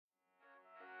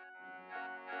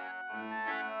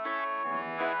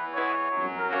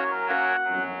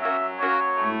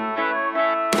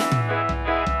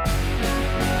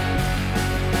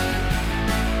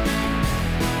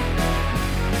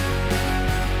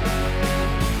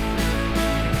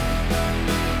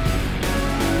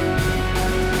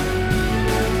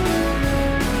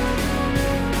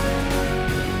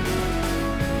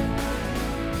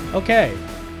Okay,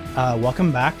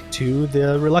 welcome back to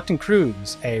the Reluctant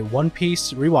Crews, a One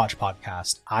Piece rewatch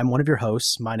podcast. I'm one of your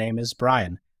hosts. My name is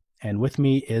Brian, and with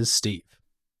me is Steve.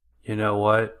 You know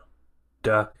what?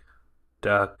 Duck,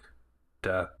 duck,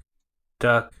 duck,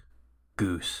 duck,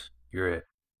 goose. You're it.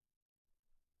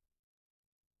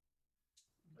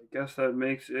 I guess that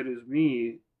makes it as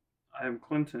me. I am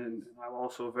Clinton, and I'm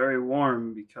also very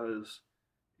warm because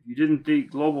if you didn't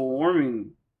think global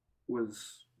warming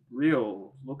was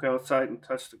real, look outside and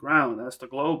touch the ground. That's the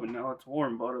globe, and now it's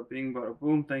warm. Bada bing, bada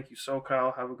boom. Thank you,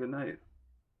 SoCal. Have a good night.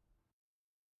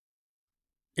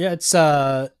 Yeah, it's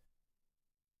I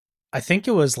think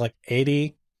it was like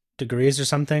 80 degrees or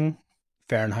something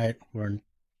Fahrenheit. We're in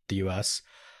the US.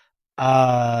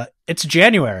 It's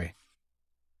January.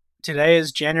 Today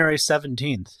is January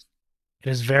 17th. It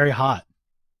is very hot.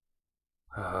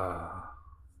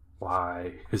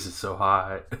 Why is it so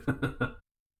hot?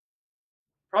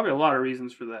 Probably a lot of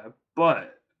reasons for that,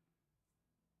 but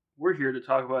we're here to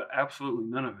talk about absolutely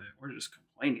none of it. We're just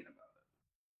complaining about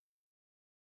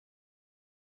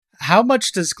How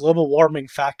much does global warming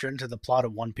factor into the plot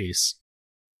of One Piece?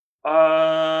 it.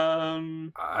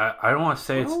 I don't want to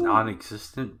say it's Well-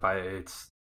 non-existent, but it's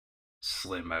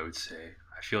slim, I would say.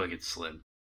 I feel like it's slim.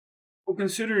 Well,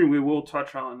 considering we will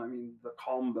touch on, the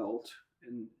Calm Belt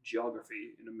in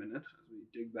geography in a minute as we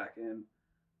dig back in,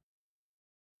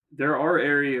 there are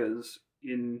areas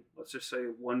in, let's just say,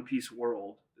 One Piece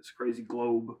world, this crazy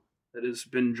globe that has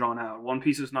been drawn out. One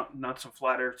Piece is not some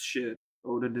flat Earth shit.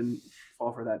 Oda didn't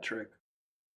fall for that trick.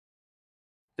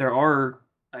 There are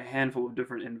a handful of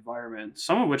different environments,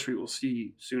 some of which we will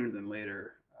see sooner than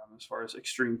later, as far as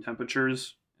extreme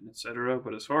temperatures and etc.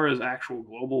 But as far as actual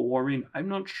global warming, I'm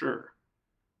not sure.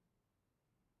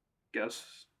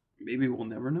 Guess maybe we'll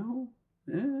never know.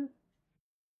 Mm-hmm.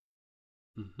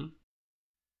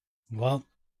 Well,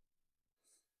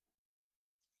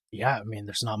 yeah, I mean,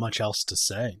 there's not much else to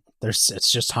say.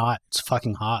 It's just hot. It's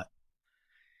fucking hot.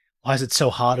 Why is it so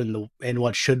hot in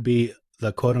what should be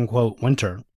the quote unquote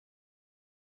winter?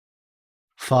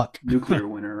 Fuck. Nuclear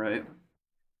winter, right?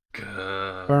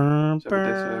 Burn, Is that what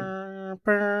they say? burn,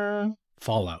 burn.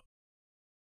 Fallout.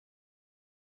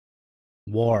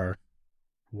 War.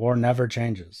 War never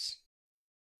changes.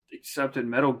 Except in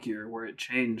Metal Gear, where it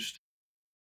changed.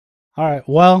 All right.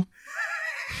 Well,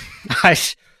 I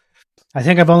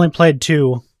think I've only played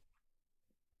 2,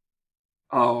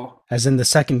 Oh, as in the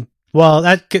second. Well,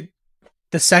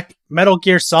 Metal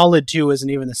Gear Solid 2 isn't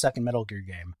even the second Metal Gear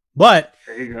game. But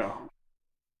there you go.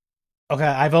 okay,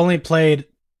 I've only played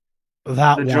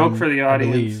that The one. joke for the I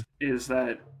audience believe. is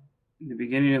that in the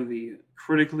beginning of the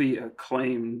critically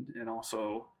acclaimed and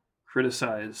also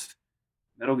criticized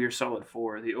Metal Gear Solid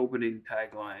 4, the opening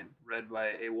tagline, read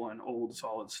by A1 Old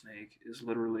Solid Snake, is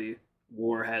literally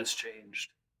 "War has changed."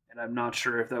 And I'm not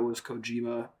sure if that was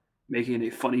Kojima making a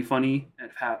funny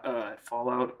at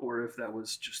Fallout, or if that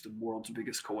was just the world's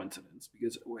biggest coincidence.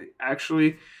 Because wait,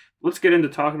 actually, let's get into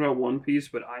talking about One Piece,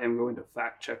 but I am going to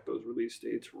fact check those release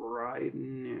dates right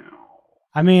now.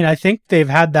 I mean, I think they've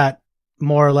had that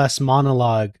more or less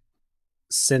monologue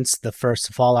since the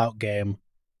first Fallout game,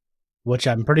 which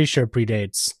I'm pretty sure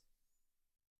predates.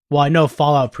 Well, I know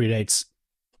Fallout predates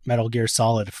Metal Gear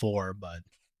Solid 4, but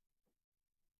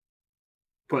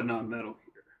not Metal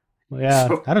Gear. yeah,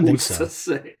 So I don't think who's so. to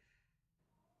say?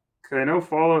 'Cause I know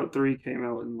Fallout 3 came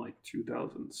out in like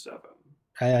 2007.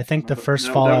 I think the first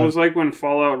No, Fallout. that was like when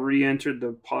Fallout re-entered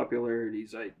the popularity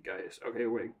zeitgeist. Okay,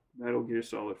 wait, Metal Gear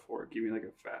Solid 4. Give me like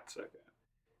a fat second.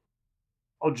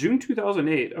 Oh, June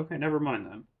 2008. Okay, never mind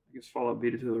then. I guess Fallout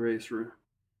beat it to the race for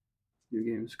new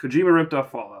games. Kojima ripped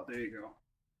off Fallout. There you go.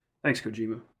 Thanks,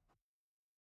 Kojima.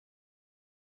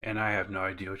 And I have no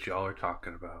idea what y'all are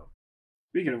talking about.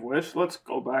 Speaking of which, let's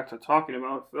go back to talking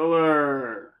about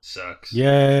filler. Sucks.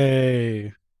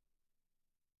 Yay.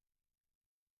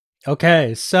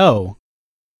 Okay, so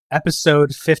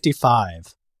episode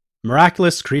 55,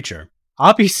 Miraculous Creature,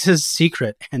 Obbi's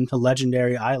Secret and the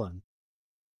Legendary Island.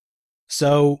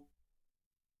 So,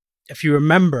 if you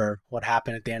remember what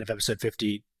happened at the end of episode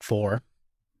 54,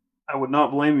 I would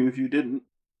not blame you if you didn't.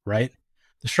 right?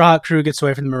 The Straw Hat crew gets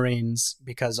away from the Marines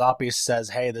because Obbi says,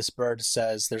 hey, this bird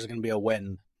says there's going to be a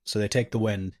wind. So they take the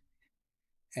wind.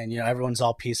 And, everyone's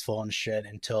all peaceful and shit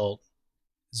until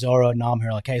Zoro and Nami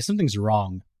are like, hey, something's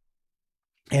wrong.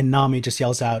 And Nami just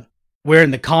yells out, we're in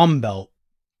the Calm Belt.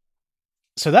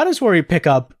 So that is where we pick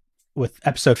up with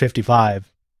episode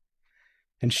 55.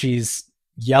 And she's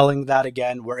yelling that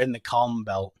again, we're in the Calm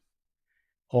Belt.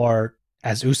 Or,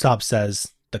 as Usopp says,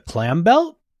 the Clam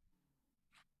Belt?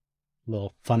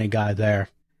 Little funny guy there.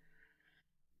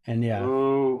 And yeah.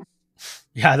 Oh,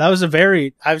 Yeah, I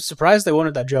was surprised they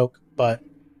wanted that joke, but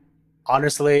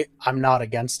honestly, I'm not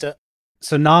against it.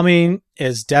 So Nami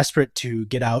is desperate to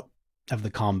get out of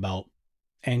the comm belt,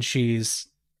 and she's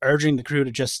urging the crew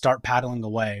to just start paddling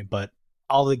away, but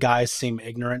all the guys seem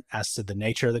ignorant as to the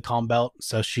nature of the comm belt,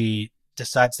 so she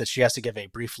decides that she has to give a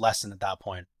brief lesson at that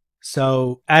point.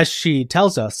 So, as she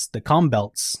tells us, the comm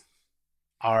belts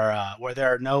are where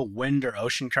there are no wind or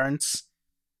ocean currents,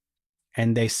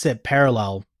 and they sit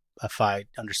parallel, if I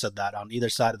understood that, on either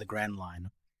side of the Grand Line.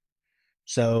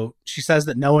 So she says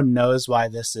that no one knows why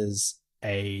this is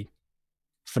a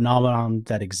phenomenon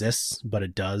that exists, but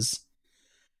it does.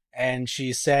 And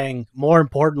she's saying, more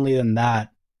importantly than that,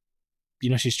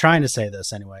 she's trying to say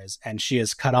this anyways, and she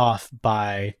is cut off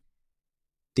by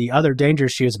the other danger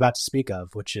she was about to speak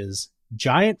of, which is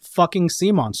giant fucking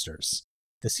sea monsters.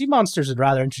 The sea monsters would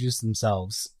rather introduce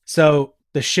themselves. So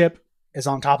the ship is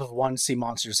on top of one sea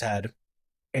monster's head,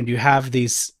 and you have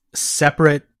these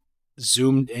separate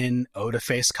zoomed in Oda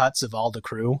face cuts of all the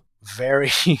crew.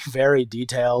 Very, very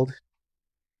detailed.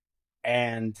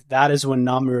 And that is when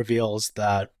Nami reveals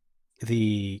that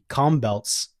the comm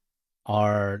belts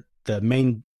are the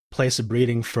main place of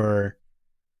breeding for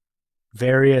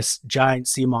various giant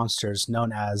sea monsters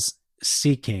known as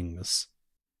Sea Kings.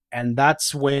 And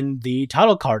that's when the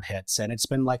title card hits, and it's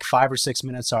been like 5 or 6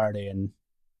 minutes already, and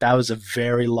that was a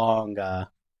very long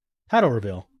title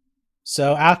reveal.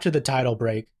 So after the title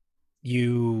break,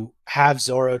 you have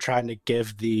Zoro trying to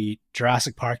give the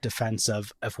Jurassic Park defense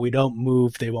of, if we don't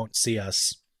move, they won't see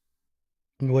us,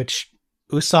 which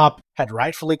Usopp had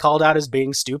rightfully called out as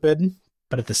being stupid,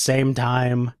 but at the same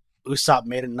time, Usopp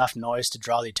made enough noise to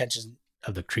draw the attention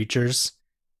of the creatures.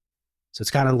 So it's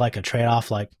kind of like a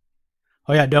trade-off, like,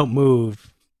 oh yeah, don't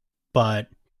move, but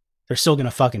they're still going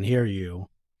to fucking hear you.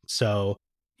 So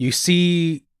you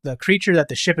see the creature that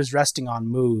the ship is resting on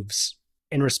moves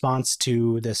in response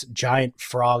to this giant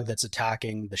frog that's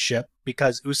attacking the ship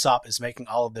because Usopp is making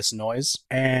all of this noise.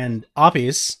 And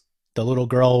Apis, the little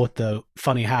girl with the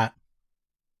funny hat,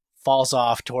 falls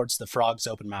off towards the frog's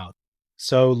open mouth.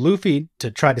 So Luffy,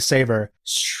 to try to save her,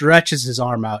 stretches his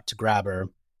arm out to grab her.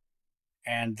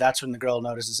 And that's when the girl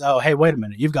notices, oh, hey, wait a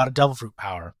minute, you've got a devil fruit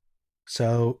power.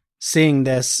 So seeing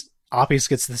this, Apis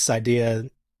gets this idea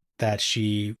that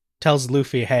she tells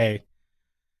Luffy, hey,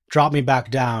 drop me back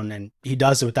down. And he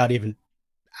does it without even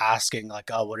asking,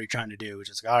 like, oh, what are you trying to do?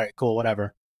 Just like, all right, cool,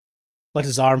 whatever. Let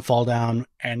his arm fall down,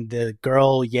 and the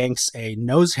girl yanks a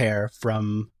nose hair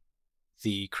from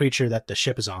the creature that the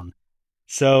ship is on.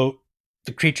 So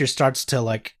the creature starts to,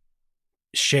 like,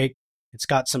 shake. It's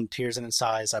got some tears in its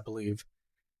eyes, I believe.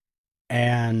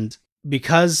 And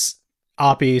because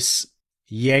Apis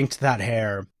yanked that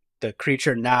hair, the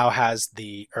creature now has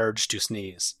the urge to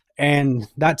sneeze. And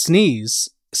that sneeze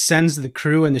sends the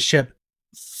crew and the ship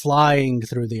flying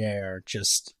through the air,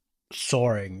 just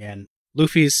soaring. And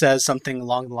Luffy says something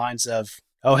along the lines of,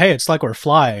 oh, hey, it's like we're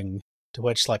flying. To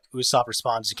which, like, Usopp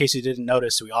responds, in case you didn't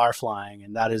notice, we are flying.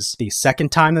 And that is the second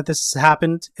time that this has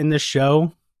happened in this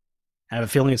show. I have a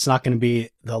feeling it's not going to be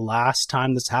the last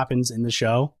time this happens in the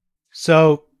show.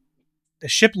 So the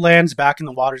ship lands back in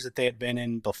the waters that they had been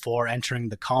in before entering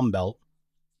the comm belt,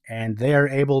 and they are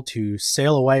able to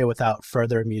sail away without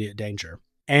further immediate danger.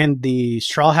 And the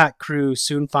Straw Hat crew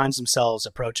soon finds themselves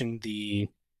approaching the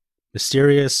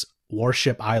mysterious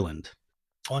Warship Island.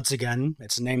 Once again,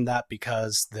 it's named that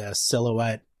because the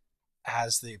silhouette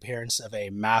has the appearance of a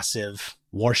massive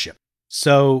warship.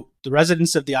 So the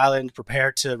residents of the island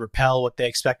prepare to repel what they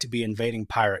expect to be invading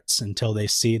pirates until they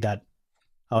see that,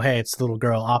 oh, hey, it's the little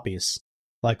girl, Apis.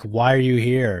 Like, why are you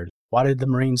here? Why did the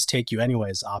Marines take you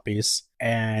anyways, Apis?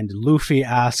 And Luffy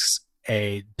asks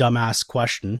a dumbass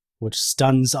question, which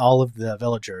stuns all of the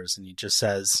villagers. And he just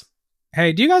says,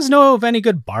 hey, do you guys know of any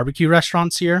good barbecue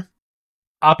restaurants here?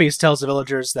 Apis tells the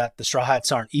villagers that the Straw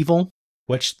Hats aren't evil,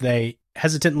 which they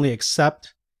hesitantly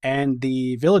accept. And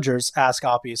the villagers ask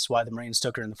Apis why the Marines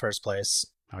took her in the first place.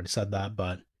 I already said that,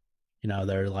 but,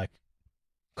 they're, like,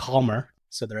 calmer,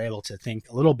 so they're able to think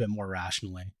a little bit more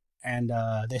rationally. And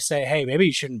they say, hey, maybe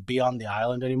you shouldn't be on the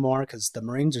island anymore because the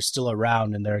Marines are still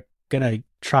around and they're going to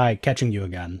try catching you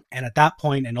again. And at that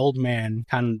point, an old man,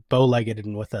 kind of bow-legged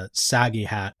and with a saggy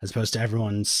hat, as opposed to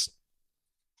everyone's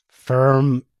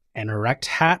firm and erect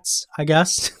hats, I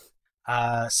guess.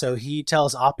 So he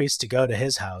tells Apis to go to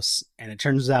his house, and it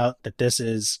turns out that this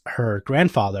is her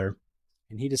grandfather,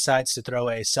 and he decides to throw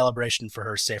a celebration for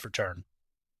her safe return.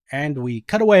 And we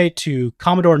cut away to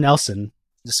Commodore Nelson,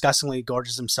 disgustingly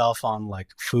gorges himself on,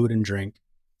 like, food and drink,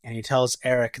 and he tells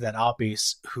Eric that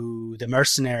Apis, who the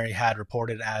mercenary had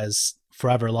reported as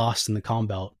forever lost in the comm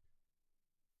belt,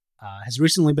 has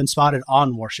recently been spotted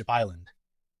on Warship Island.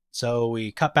 So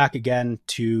we cut back again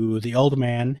to the old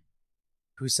man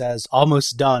who says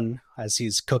almost done as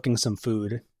he's cooking some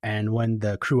food. And when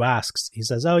the crew asks, he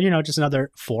says, oh, just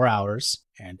another 4 hours.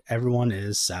 And everyone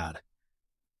is sad.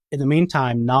 In the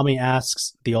meantime, Nami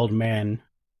asks the old man,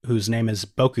 whose name is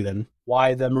Bokuden,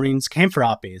 why the Marines came for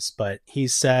Apis, but he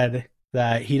said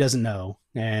that he doesn't know.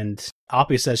 And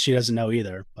Apis says she doesn't know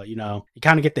either. But, you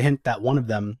kind of get the hint that one of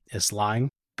them is lying.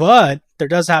 But there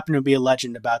does happen to be a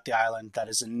legend about the island that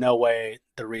is in no way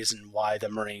the reason why the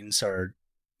Marines are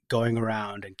going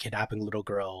around and kidnapping little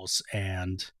girls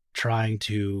and trying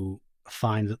to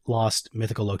find lost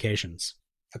mythical locations.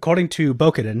 According to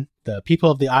Bokuden, the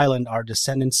people of the island are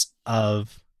descendants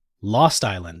of Lost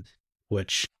Island,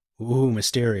 which,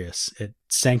 mysterious. It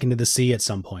sank into the sea at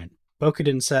some point.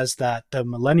 Bokuden says that the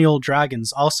millennial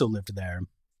dragons also lived there,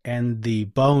 and the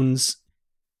bones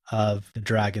of the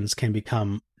dragons can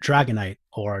become dragonite,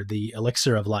 or the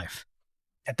elixir of life.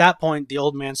 At that point, the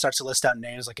old man starts to list out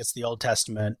names like it's the Old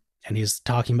Testament, and he's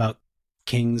talking about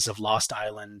kings of Lost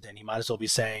Island, and he might as well be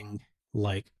saying,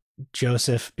 like,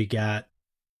 Joseph begat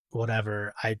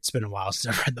whatever. It's been a while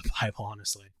since I've read the Bible,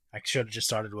 honestly. I should have just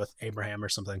started with Abraham or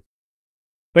something.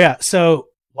 But yeah, so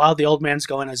while the old man's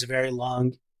going as a very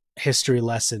long history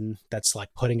lesson that's like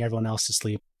putting everyone else to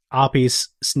sleep, Apis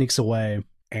sneaks away,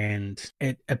 and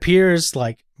it appears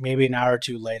like maybe an hour or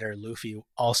two later, Luffy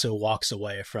also walks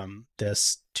away from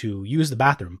this to use the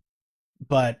bathroom.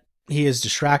 But he is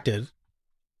distracted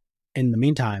in the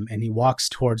meantime, and he walks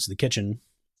towards the kitchen,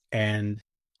 and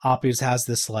Apis has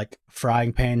this like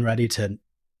frying pan ready to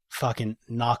fucking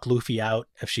knock Luffy out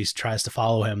if she tries to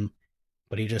follow him,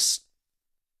 but he just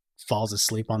falls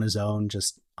asleep on his own,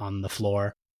 just on the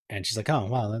floor. And she's like, oh,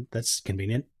 wow, that's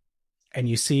convenient. And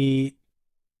you see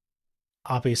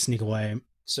Apis sneak away.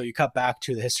 So you cut back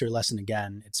to the history lesson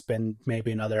again. It's been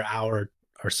maybe another hour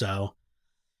or so.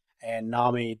 And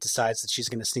Nami decides that she's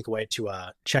going to sneak away to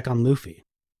check on Luffy.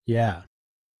 Yeah.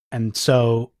 And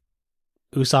so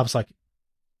Usopp's like,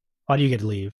 why do you get to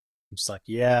leave? And she's like,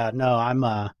 yeah, no, I'm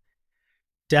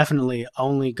definitely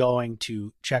only going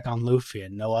to check on Luffy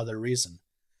and no other reason.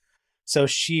 So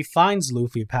she finds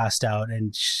Luffy passed out,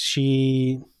 and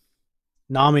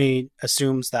Nami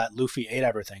assumes that Luffy ate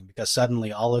everything because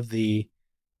suddenly all of the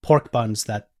pork buns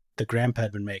that the grandpa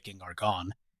had been making are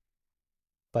gone.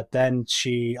 But then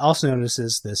she also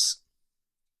notices this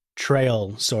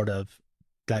trail, sort of,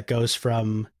 that goes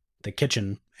from the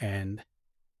kitchen, and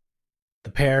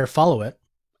the pair follow it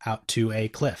out to a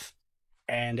cliff.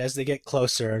 And as they get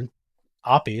closer,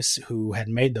 Apis, who had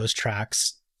made those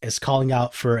tracks, is calling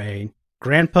out for a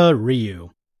Grandpa Ryu.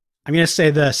 I'm going to say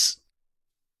this.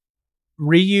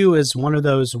 Ryu is one of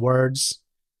those words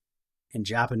in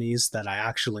Japanese that I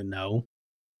actually know.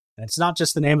 And it's not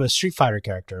just the name of a Street Fighter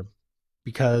character,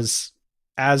 because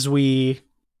as we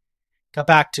cut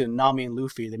back to Nami and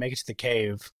Luffy, they make it to the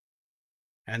cave,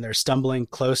 and they're stumbling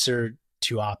closer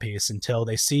to Apis until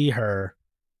they see her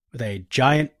with a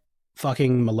giant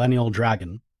fucking millennial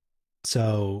dragon.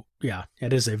 So, yeah,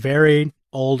 it is a very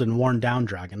old and worn down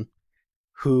dragon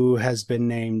who has been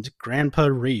named Grandpa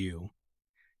Ryu.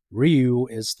 Ryu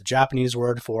is the Japanese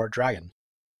word for dragon.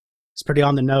 It's pretty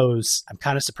on the nose. I'm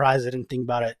kind of surprised I didn't think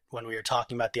about it when we were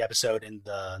talking about the episode in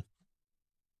the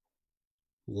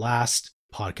last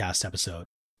podcast episode,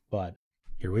 but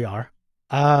here we are.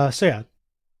 So yeah,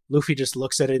 Luffy just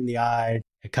looks at it in the eye.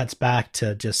 It cuts back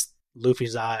to just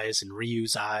Luffy's eyes and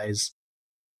Ryu's eyes.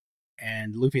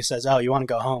 And Luffy says, oh, you want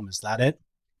to go home? Is that it?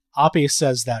 Apis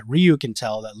says that Ryu can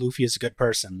tell that Luffy is a good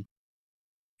person.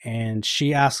 And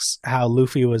she asks how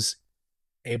Luffy was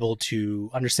able to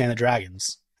understand the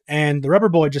dragons. And the rubber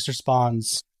boy just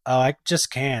responds, oh, I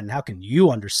just can. How can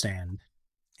you understand?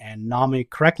 And Nami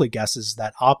correctly guesses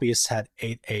that Apis had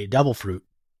ate a devil fruit,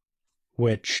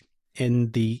 which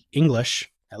in the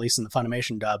English, at least in the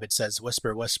Funimation dub, it says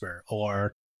whisper, whisper,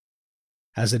 or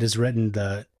as it is written,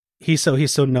 the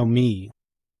hiso no mi.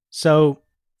 So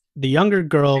the younger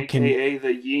girl can... AKA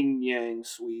the yin-yang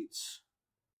sweets.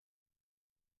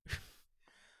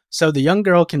 So the young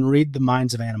girl can read the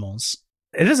minds of animals.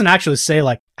 It doesn't actually say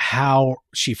like how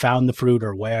she found the fruit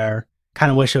or where. Kind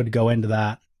of wish it would go into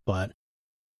that, but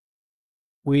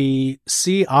we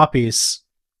see Apis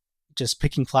just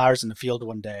picking flowers in the field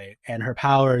one day, and her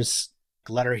powers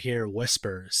let her hear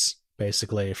whispers,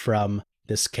 basically, from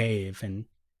this cave, and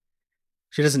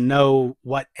she doesn't know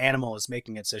what animal is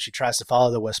making it, so she tries to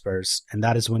follow the whispers, and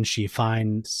that is when she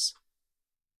finds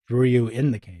Ryu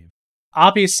in the cave.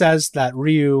 Apis says that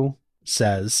Ryu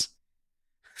says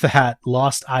that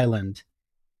Lost Island,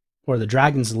 where the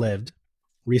dragons lived,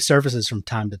 resurfaces from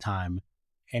time to time,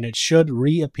 and it should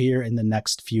reappear in the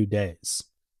next few days.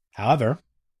 However,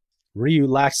 Ryu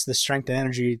lacks the strength and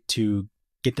energy to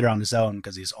get there on his own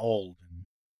because he's old.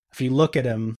 If you look at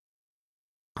him,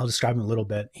 I'll describe him a little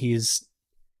bit. He's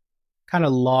kind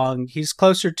of long. He's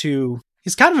kind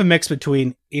of a mix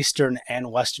between Eastern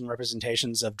and Western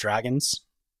representations of dragons,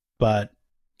 but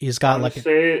he's got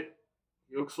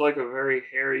he looks like a very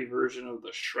hairy version of the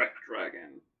Shrek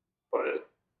dragon, but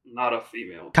not a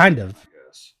female. Kind of. I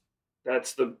guess.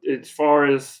 That's as far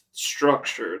as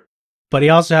structure. But he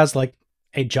also has like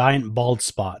a giant bald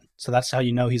spot. So that's how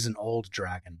you know he's an old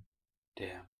dragon.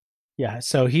 Damn. Yeah,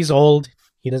 so he's old.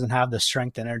 He doesn't have the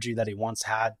strength and energy that he once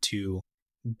had to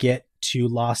get to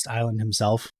Lost Island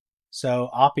himself. So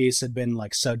Apis had been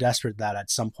like so desperate that at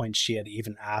some point she had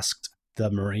even asked the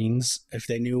Marines if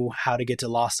they knew how to get to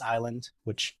Lost Island,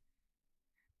 which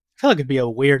I feel like it'd be a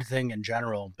weird thing in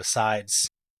general besides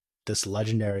this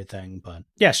legendary thing. But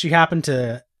yeah, she happened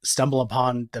to stumble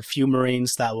upon the few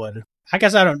Marines that would... I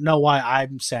guess I don't know why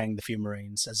I'm saying the few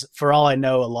Marines. As for all I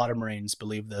know, a lot of Marines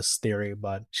believe this theory,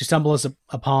 but she stumbles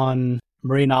upon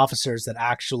Marine officers that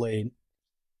actually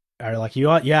are like,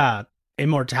 yeah,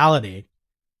 immortality.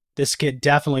 This kid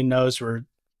definitely knows where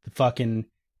the fucking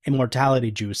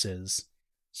immortality juice is.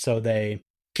 So they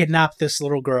kidnap this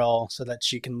little girl so that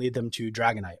she can lead them to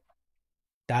Dragonite.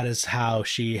 That is how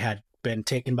she had been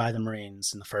taken by the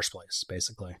Marines in the first place,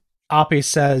 basically. Apis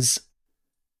says,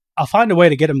 I'll find a way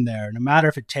to get him there, no matter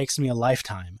if it takes me a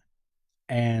lifetime.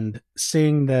 And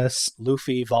seeing this,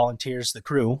 Luffy volunteers the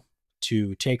crew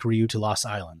to take Ryu to Lost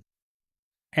Island.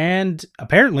 And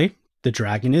apparently, the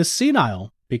dragon is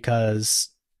senile, because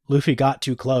Luffy got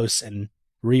too close and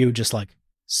Ryu just like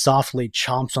softly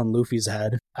chomps on Luffy's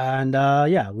head. And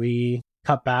we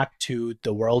cut back to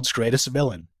the world's greatest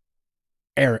villain,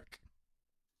 Eric.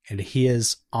 And he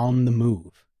is on the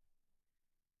move.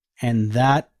 And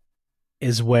that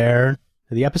is where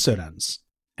the episode ends.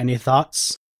 Any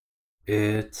thoughts?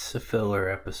 It's a filler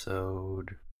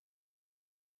episode.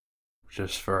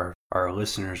 Just for our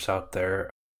listeners out there,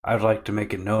 I'd like to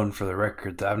make it known for the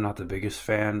record that I'm not the biggest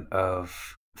fan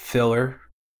of filler.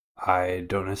 I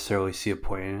don't necessarily see a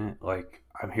point in it. Like,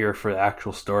 I'm here for the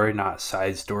actual story, not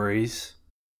side stories.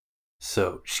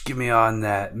 So just get me on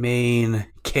that main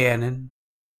canon.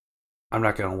 I'm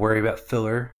not going to worry about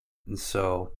filler. And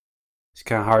so it's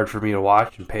kind of hard for me to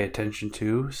watch and pay attention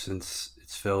to since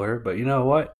it's filler. But you know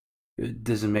what? It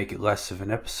doesn't make it less of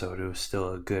an episode. It was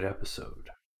still a good episode.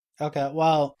 Okay,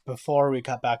 well, before we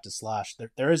cut back to Slash,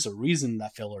 there is a reason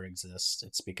that filler exists.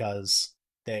 It's because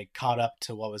they caught up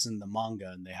to what was in the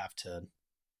manga and they have to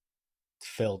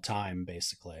fill time,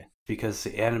 basically. Because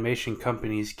the animation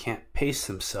companies can't pace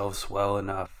themselves well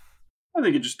enough. I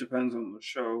think it just depends on the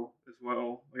show as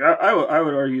well. Like I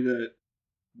would argue that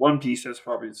One Piece has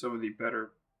probably some of the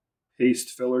better paced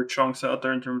filler chunks out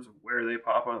there in terms of where they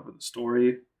pop up in the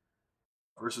story.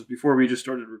 Versus before we just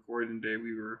started recording today,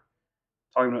 we were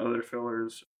talking about other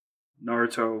fillers.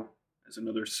 Naruto is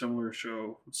another similar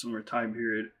show, similar time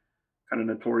period. Kind of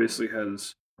notoriously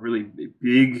has really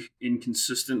big,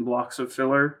 inconsistent blocks of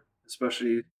filler,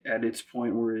 especially at its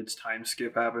point where its time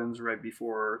skip happens right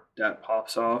before that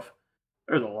pops off.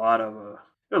 There's a lot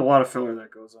of filler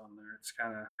that goes on there. It's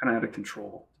kind of out of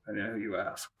control, depending on who you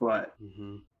ask. But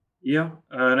yeah,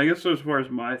 and I guess as far as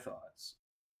my thoughts,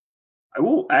 I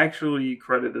will actually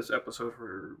credit this episode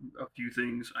for a few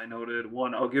things I noted.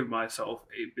 One, I'll give myself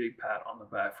a big pat on the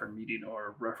back for meeting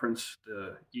or reference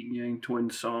the Yin Yang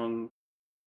Twins song.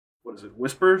 What is it?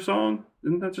 Whisper song?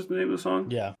 Isn't that just the name of the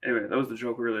song? Yeah. Anyway, that was the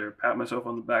joke earlier. Pat myself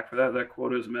on the back for that. That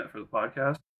quota is meant for the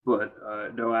podcast. But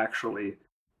no, actually,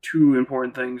 two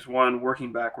important things. One,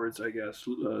 working backwards, I guess.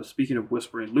 Speaking of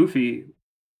whispering, Luffy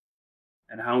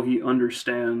and how he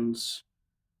understands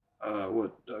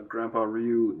what Grandpa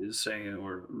Ryu is saying,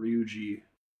 or Ryuji,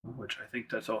 which I think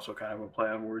that's also kind of a play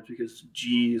on words because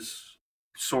G is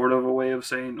sort of a way of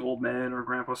saying old man or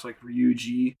grandpa's, like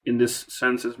Ryuji in this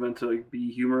sense is meant to like be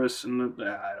humorous, and I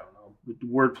don't know. The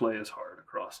wordplay is hard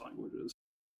across languages.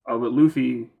 But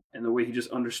Luffy and the way he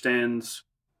just understands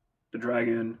the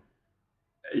dragon,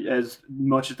 as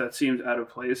much as that seems out of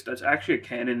place, that's actually a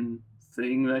canon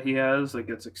thing that he has, like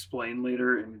it's explained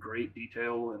later in great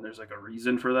detail, and there's like a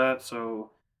reason for that.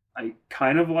 So I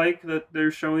kind of like that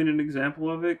they're showing an example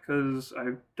of it, because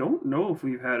I don't know if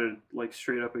we've had a like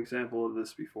straight up example of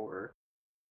this before.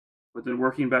 But then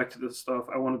working back to the stuff,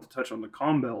 I wanted to touch on the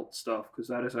Calm Belt stuff, because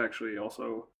that is actually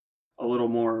also a little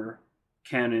more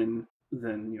canon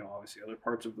than, obviously other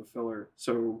parts of the filler.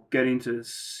 So getting to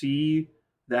see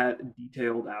that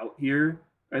detailed out here,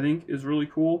 I think, is really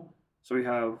cool. So we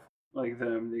have like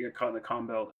they get caught in the Calm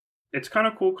Belt. It's kind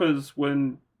of cool because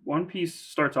when One Piece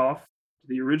starts off,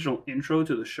 the original intro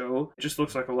to the show, it just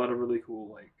looks like a lot of really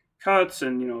cool like cuts,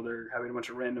 and they're having a bunch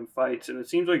of random fights, and it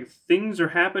seems like things are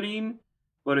happening,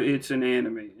 but it's an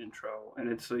anime intro,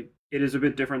 and it's like it is a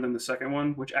bit different than the second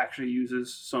one, which actually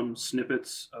uses some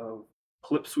snippets of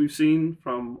clips we've seen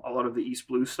from a lot of the East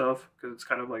Blue stuff, because it's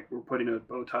kind of like we're putting a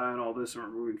bow tie on all this and we're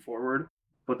moving forward.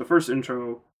 But the first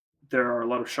intro, there are a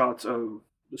lot of shots of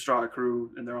the Straw Hat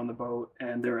Crew, and they're on the boat,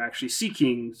 and they're actually Sea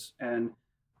Kings. And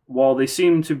while they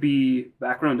seem to be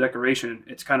background decoration,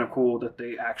 it's kind of cool that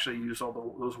they actually use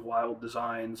all those wild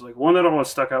designs. Like one that always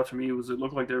stuck out to me was it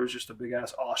looked like there was just a big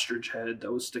ass ostrich head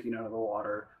that was sticking out of the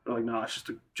water. They're like, nah, it's just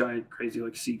a giant, crazy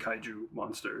like sea kaiju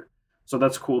monster. So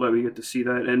that's cool that we get to see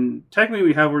that. And technically,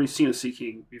 we have already seen a Sea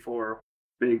King before.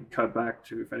 Big cut back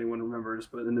to, if anyone remembers,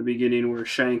 but in the beginning where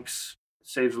Shanks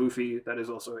saves Luffy, that is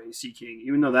also a Sea King,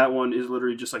 even though that one is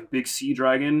literally just like big sea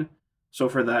dragon. So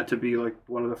for that to be like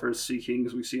one of the first Sea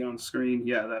Kings we see on screen,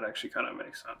 yeah, that actually kind of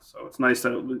makes sense. So it's nice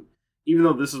that even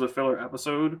though this is a filler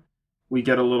episode, we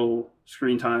get a little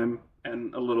screen time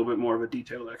and a little bit more of a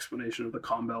detailed explanation of the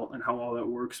Calm Belt and how all that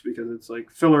works, because it's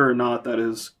like filler or not, that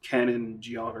is canon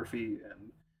geography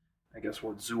and I guess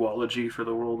what, zoology for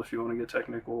the world, if you want to get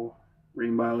technical.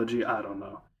 Marine biology, I don't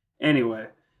know. Anyway,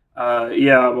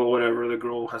 yeah, but whatever. The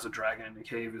girl has a dragon in the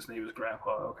cave. His name is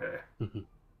Grandpa. Okay,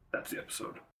 that's the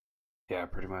episode. Yeah,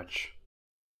 pretty much.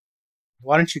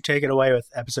 Why don't you take it away with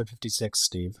episode 56,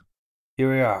 Steve?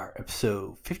 Here we are,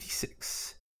 episode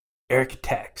 56. Eric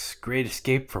attacks Great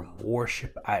Escape from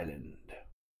Warship Island.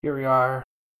 Here we are,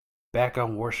 back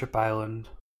on Warship Island,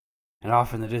 and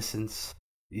off in the distance,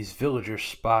 these villagers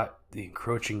spot the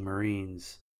encroaching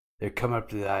Marines. They're coming up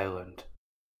to the island.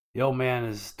 The old man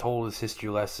has told his history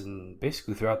lesson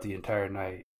basically throughout the entire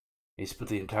night. He's put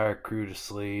the entire crew to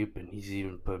sleep, and he's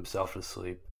even put himself to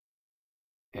sleep.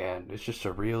 And it's just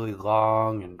a really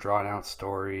long and drawn out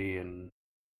story, and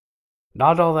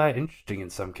not all that interesting in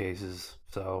some cases,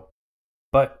 so.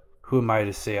 But who am I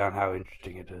to say on how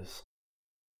interesting it is?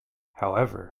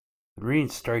 However, the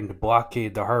Marines starting to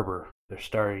blockade the harbor. They're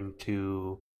starting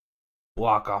to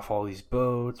block off all these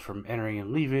boats from entering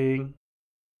and leaving.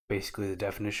 Basically the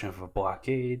definition of a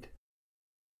blockade.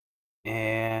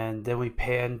 And then we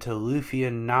pan to Luffy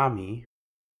and Nami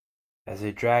as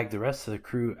they drag the rest of the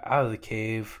crew out of the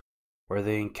cave, where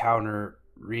they encounter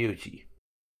Ryuji.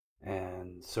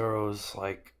 And Zoro's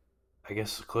like, I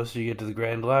guess the closer you get to the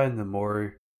Grand Line, the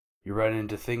more you run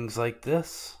into things like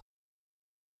this.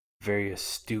 Very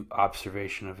astute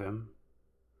observation of him.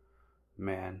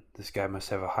 Man, this guy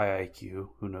must have a high IQ.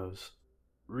 Who knows?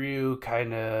 Ryu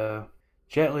kinda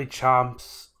gently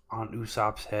chomps on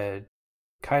Usopp's head,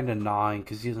 kinda gnawing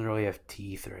because he doesn't really have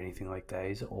teeth or anything like that.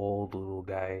 He's an old little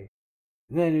guy.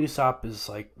 And then Usopp is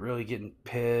like really getting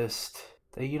pissed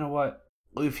that, you know what?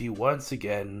 Luffy once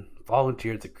again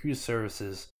volunteered the crew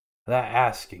services without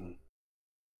asking.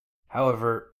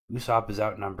 However, Usopp is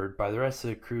outnumbered by the rest of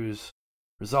the crew's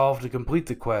resolve to complete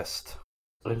the quest.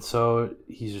 And so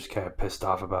he's just kind of pissed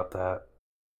off about that.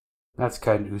 That's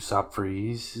kind of Usopp for you.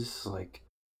 He's just like,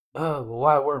 oh, well,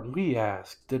 why weren't we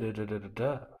asked?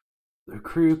 Da-da-da-da-da-da. The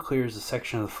crew clears a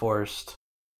section of the forest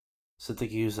so that they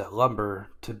can use that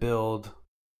lumber to build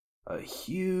a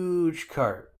huge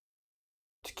cart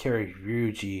to carry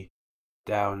Ryuji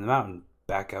down the mountain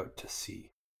back out to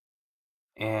sea.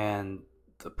 And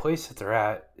the place that they're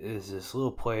at is this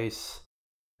little place.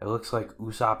 It looks like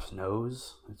Usopp's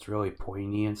nose. It's really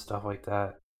pointy and stuff like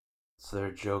that. So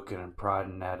they're joking and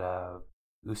prodding at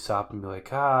Usopp and be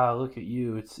like, look at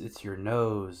you. It's your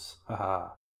nose. Haha.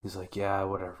 He's like, yeah,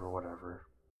 whatever.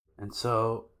 And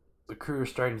so the crew are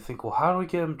starting to think, well, how do we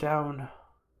get him down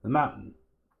the mountain?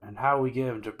 And how do we get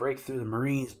him to break through the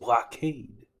Marines'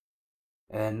 blockade?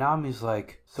 And Nami's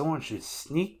like, someone should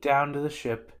sneak down to the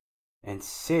ship and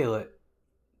sail it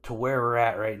to where we're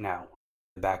at right now,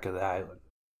 the back of the island.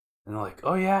 And they're like,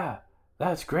 oh yeah,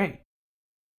 that's great.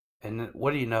 And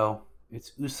what do you know?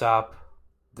 It's Usopp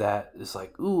that is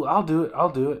like, ooh, I'll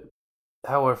do it.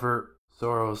 However,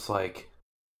 Zoro's like,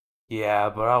 yeah,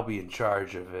 but I'll be in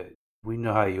charge of it. We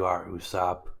know how you are,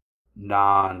 Usopp.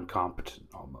 Non-competent,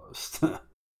 almost.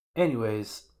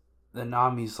 Anyways, then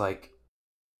Nami's like,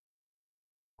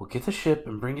 we'll get the ship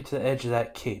and bring it to the edge of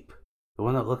that cape. The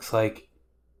one that looks like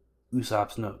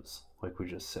Usopp's nose, like we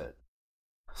just said.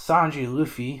 Sanji and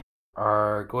Luffy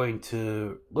are going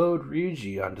to load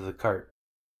Ryuji onto the cart.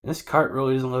 And this cart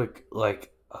really doesn't look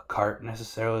like a cart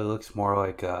necessarily. It looks more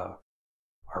like a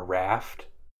raft.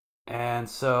 And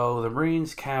so the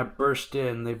Marines kind of burst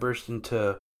in. They burst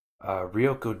into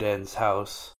Ryokoden's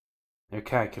house. They're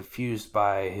kind of confused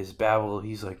by his babble.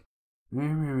 He's like, He's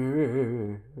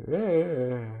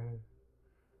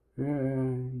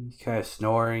kind of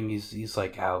snoring. He's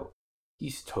like out.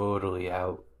 He's totally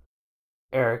out.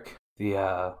 Eric,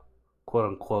 the quote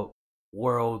unquote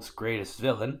world's greatest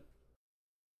villain,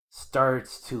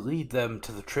 starts to lead them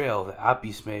to the trail that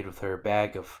Appy's made with her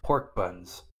bag of pork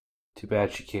buns. Too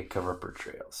bad she can't cover up her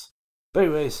trails. But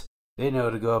anyways, they know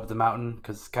to go up the mountain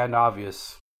because it's kind of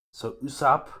obvious. So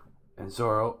Usopp and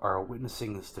Zoro are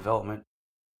witnessing this development.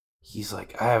 He's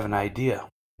like, I have an idea.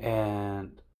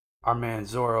 And our man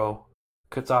Zoro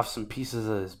cuts off some pieces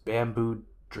of his bamboo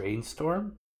drain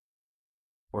storm.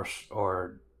 Or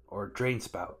drain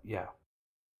spout, yeah.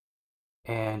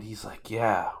 And he's like,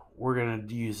 yeah, we're going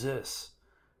to use this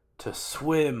to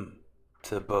swim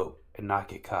to the boat and not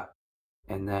get caught.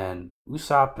 And then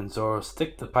Usopp and Zoro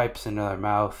stick the pipes into their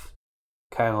mouth,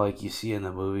 kind of like you see in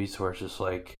the movies where it's just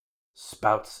like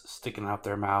spouts sticking out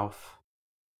their mouth.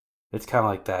 It's kind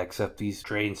of like that, except these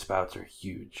drain spouts are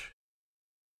huge.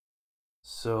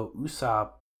 So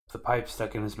Usopp, the pipe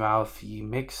stuck in his mouth, he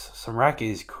makes some racket.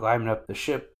 He's climbing up the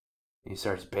ship. He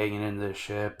starts banging into the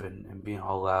ship and being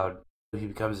all loud. He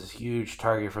becomes this huge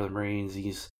target for the Marines.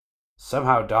 He's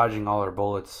somehow dodging all their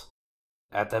bullets.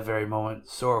 At that very moment,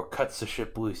 Zoro cuts the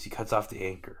ship loose. He cuts off the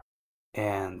anchor.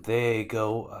 And they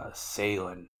go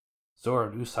sailing. Zoro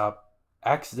and Usopp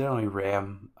accidentally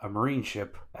ram a Marine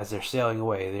ship as they're sailing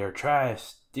away. They are trying to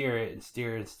steer it and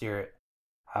steer it and steer it.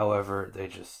 However, they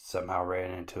just somehow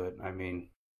ran into it. I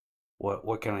mean,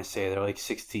 what can I say? They're like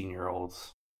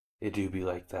 16-year-olds. They do be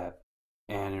like that.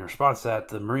 And in response to that,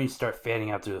 the Marines start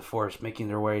fanning out through the forest, making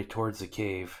their way towards the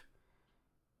cave.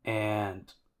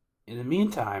 And in the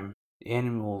meantime, the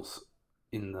animals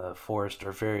in the forest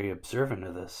are very observant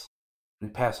of this. They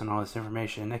pass on all this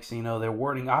information. And next thing you know, they're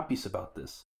warning Apis about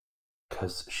this,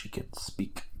 because she can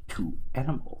speak to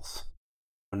animals.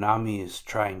 Nami is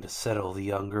trying to settle the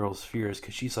young girl's fears,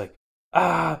 because she's like,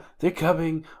 they're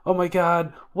coming. Oh my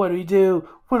god, what do we do?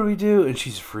 What do we do? And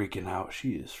she's freaking out. She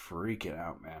is freaking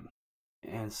out, man.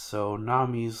 And so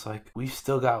Nami's like, we've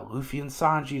still got Luffy and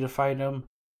Sanji to fight them.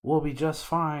 We'll be just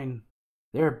fine.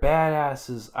 They're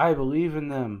badasses. I believe in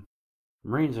them.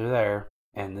 Marines are there,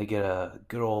 and they get a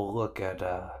good old look at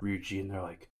Ryuji, and they're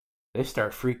like, they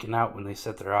start freaking out when they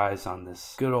set their eyes on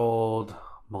this good old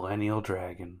millennial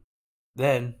dragon.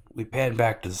 Then we pan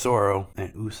back to Zoro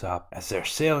and Usopp as they're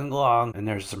sailing along, and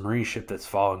there's a Marine ship that's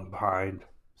falling behind,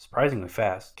 surprisingly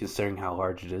fast considering how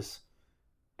large it is.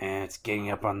 And it's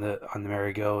getting up on the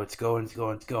merry-go. It's going.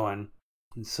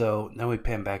 And so then we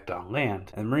pan back to on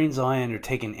land. And the Marines on land are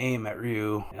taking aim at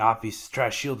Ryu. And Apis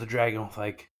tries to shield the dragon with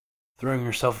like throwing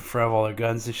herself in front of all their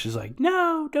guns. And she's like,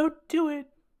 no, don't do it.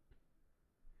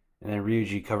 And then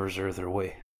Ryuji covers her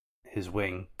with his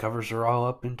wing. Covers her all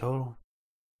up in total.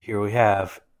 Here we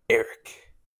have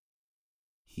Eric.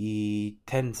 He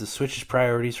tends to switch his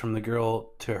priorities from the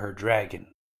girl to her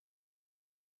dragon.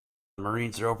 The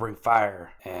Marines are opening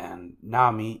fire, and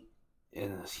Nami,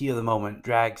 in the heat of the moment,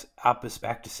 drags Apis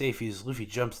back to safety as Luffy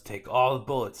jumps to take all the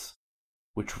bullets,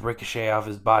 which ricochet off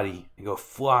his body and go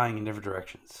flying in different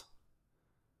directions.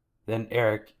 Then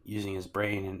Eric, using his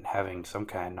brain and having some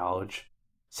kind of knowledge,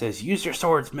 says, use your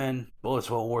swords, men.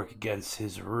 Bullets won't work against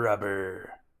his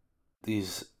rubber.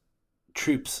 These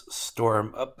troops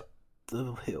storm up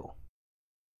the hill.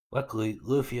 Luckily,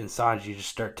 Luffy and Sanji just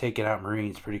start taking out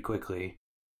Marines pretty quickly.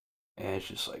 And it's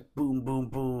just like boom, boom,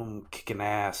 boom, kicking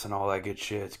ass and all that good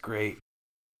shit. It's great.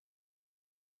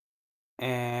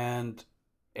 And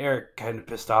Eric, kind of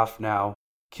pissed off now,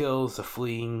 kills a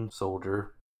fleeing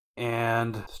soldier.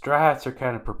 And Straw Hats are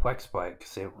kind of perplexed by it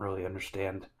because they don't really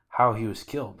understand how he was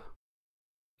killed.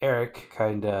 Eric,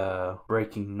 kind of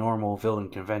breaking normal villain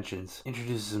conventions,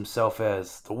 introduces himself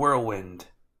as the Whirlwind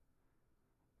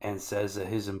and says that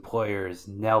his employer is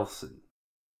Nelson.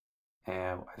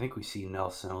 And I think we see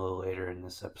Nelson a little later in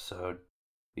this episode.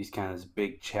 He's kind of this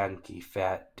big, chunky,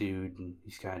 fat dude, and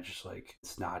he's kind of just like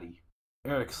snotty.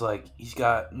 Eric's like, he's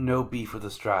got no beef with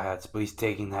the Straw Hats, but he's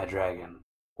taking that dragon.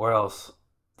 Or else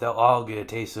they'll all get a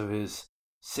taste of his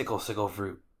sickle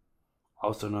fruit,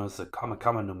 also known as the Kama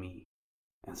no Mi.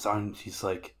 And Sanji's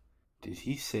like, did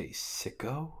he say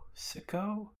sicko?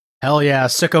 Sicko? Hell yeah,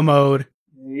 sicko mode.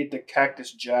 He ate the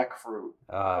cactus jackfruit.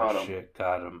 Got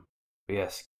him. But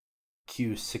yes,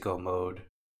 cue sicko mode.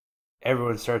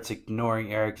 Everyone starts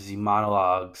ignoring Eric as he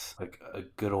monologues like a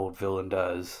good old villain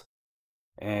does.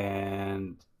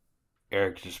 And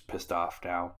Eric's just pissed off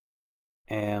now.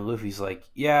 And Luffy's like,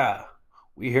 yeah,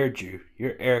 we heard you.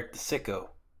 You're Eric the sicko.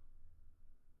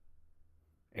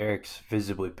 Eric's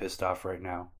visibly pissed off right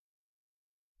now.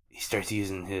 He starts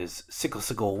using his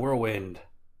sickle whirlwind.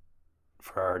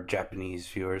 for our Japanese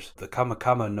viewers, the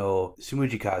Kamakama no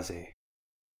Sumujikaze,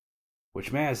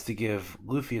 which managed to give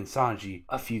Luffy and Sanji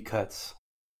a few cuts,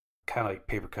 kind of like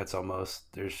paper cuts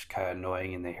almost. They're just kind of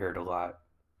annoying and they hurt a lot.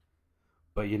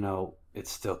 But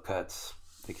it's still cuts.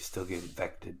 They can still get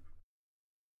infected.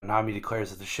 Nami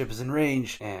declares that the ship is in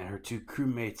range, and her two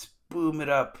crewmates boom it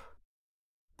up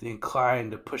the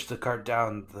incline to push the cart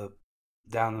down the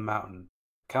mountain,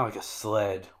 kind of like a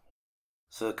sled.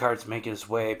 So the cart's making its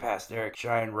way past Eric,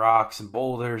 giant rocks and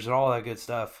boulders and all that good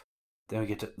stuff. Then we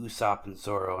get to Usopp and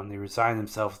Zoro, and they resign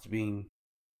themselves to being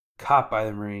caught by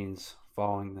the Marines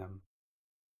following them.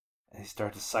 And they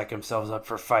start to psych themselves up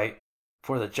for a fight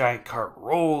before the giant cart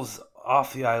rolls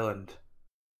off the island,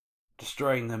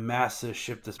 destroying the massive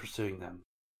ship that's pursuing them.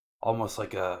 Almost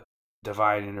like a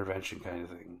divine intervention kind of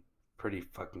thing. Pretty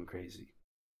fucking crazy.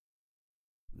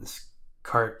 This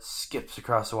cart skips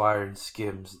across the water and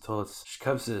skims until it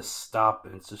comes to a stop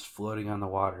and it's just floating on the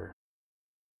water.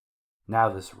 Now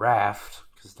this raft,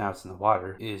 because now it's in the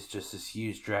water, is just this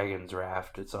huge dragon's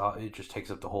raft. It just takes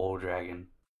up the whole dragon.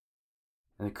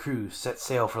 And the crew set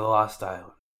sail for the Lost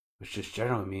Island, which just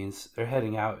generally means they're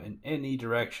heading out in any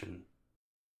direction.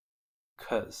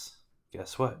 'Cause,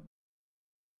 guess what?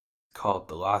 It's called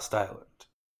the Lost Island.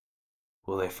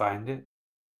 Will they find it?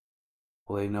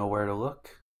 Will they know where to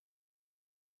look?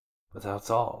 But that's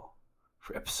all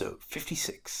for episode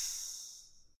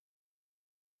 56.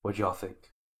 What'd y'all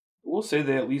think? We'll say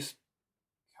they at least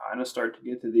kind of start to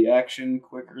get to the action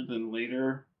quicker than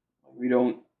later. We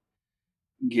don't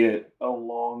get a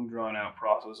long, drawn-out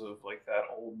process of like that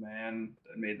old man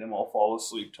that made them all fall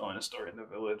asleep telling a story in the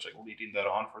village, like leading that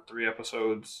on for 3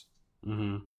 episodes.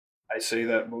 Mm-hmm. I say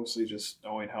that mostly just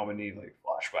knowing how many like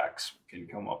flashbacks can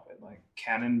come up in like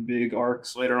canon big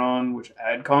arcs later on, which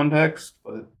add context,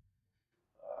 but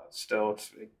still,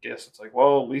 I guess it's like,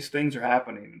 well, at least things are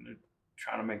happening and they're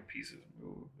trying to make pieces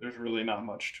move. There's really not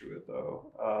much to it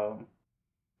though.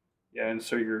 Yeah, and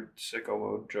so your sicko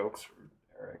mode jokes for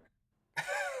Eric.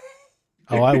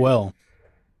 Oh, I will.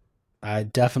 I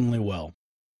definitely will.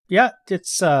 Yeah, it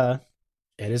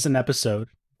is an episode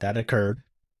that occurred.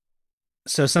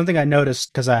 So something I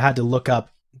noticed, because I had to look up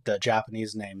the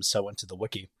Japanese names, so I went to the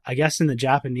wiki. I guess in the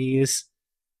Japanese,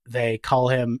 they call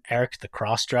him Eric the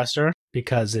Crossdresser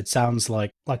because it sounds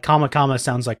like Kamakama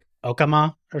sounds like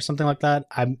Okama or something like that.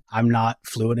 I'm not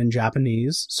fluent in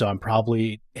Japanese, so I'm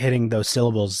probably hitting those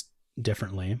syllables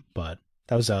differently, but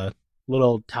that was a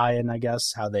little tie-in, I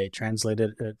guess, how they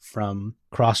translated it from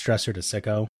crossdresser to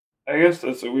sicko. I guess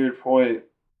that's a weird point,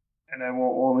 and I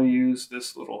will only use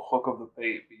this little hook of the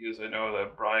bait because I know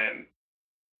that Brian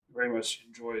very much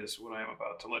enjoys what I'm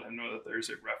about to let him know that there's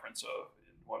a reference of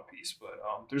in One Piece, but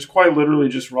there's quite literally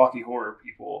just Rocky Horror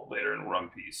people later in One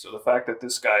Piece, so the fact that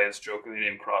this guy is jokingly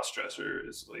named Crossdresser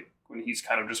is like, when he's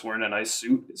kind of just wearing a nice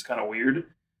suit, it's kind of weird,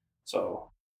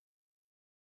 so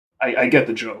I get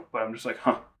the joke, but I'm just like,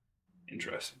 huh.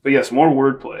 Interesting. But yes, more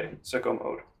wordplay. Sicko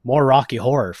mode. More Rocky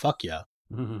Horror. Fuck yeah.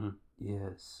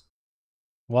 Yes.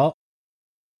 Well,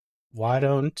 why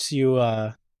don't you...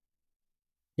 I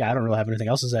don't really have anything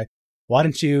else to say. Why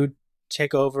don't you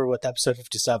take over with episode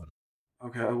 57?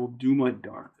 Okay, I will do my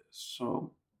darndest.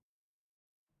 So,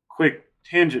 quick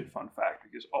tangent fun fact,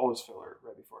 because all is filler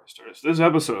right before I start. So this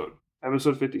episode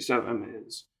 57,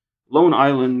 is Lone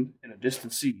Island in a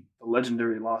Distant Sea, the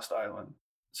legendary Lost Island.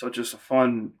 So just a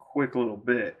fun, quick little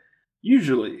bit.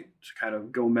 Usually, to kind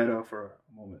of go meta for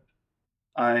a moment,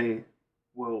 I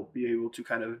will be able to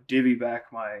kind of divvy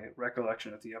back my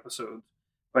recollection of the episodes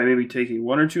by maybe taking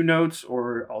 1 or 2 notes,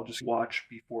 or I'll just watch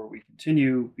before we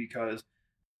continue, because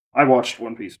I watched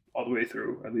One Piece all the way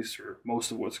through, at least for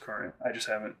most of what's current. I just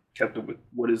haven't kept up with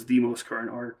what is the most current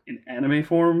arc in anime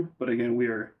form. But again,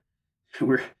 we're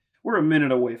a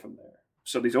minute away from there.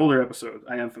 So these older episodes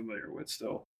I am familiar with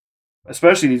still.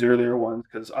 Especially these earlier ones,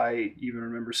 because I even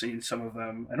remember seeing some of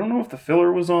them. I don't know if the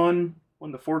filler was on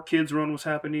when the 4 Kids run was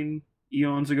happening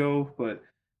eons ago, but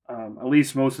at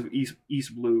least most of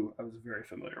East Blue I was very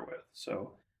familiar with.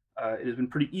 So it has been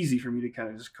pretty easy for me to kind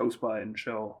of just coast by and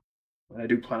chill. And I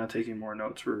do plan on taking more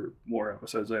notes for more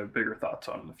episodes I have bigger thoughts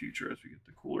on in the future as we get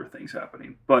the cooler things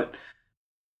happening. But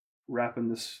wrapping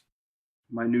this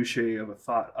minutiae of a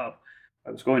thought up, I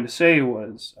was going to say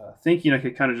was thinking I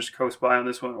could kind of just coast by on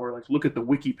this one, or like look at the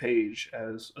wiki page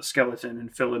as a skeleton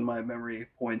and fill in my memory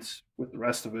points with the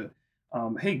rest of it.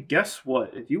 Hey, guess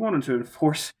what? If you wanted to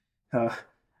enforce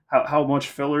how much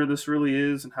filler this really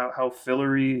is and how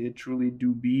fillery it truly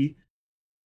do be,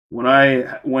 when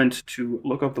I went to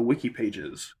look up the wiki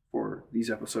pages for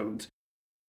these episodes,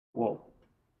 well,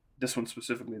 this one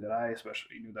specifically that I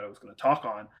especially knew that I was going to talk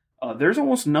on, there's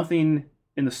almost nothing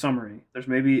in the summary. There's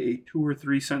maybe a 2 or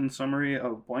 3 sentence summary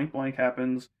of blank blank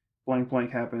happens,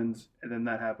 and then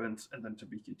that happens, and then to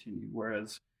be continued.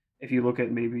 Whereas if you look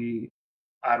at maybe,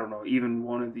 I don't know, even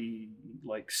one of the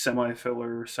like semi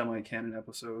filler, semi canon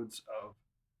episodes of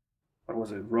what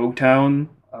was it, Rogue Town?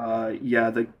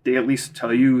 Yeah, they at least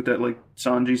tell you that like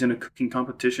Sanji's in a cooking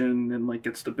competition and like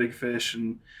gets the big fish,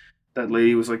 and that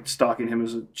lady was like stalking him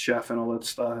as a chef and all that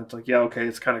stuff. It's like, yeah, okay,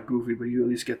 it's kind of goofy, but you at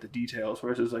least get the details.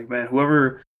 Whereas it's like, man,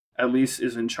 whoever at least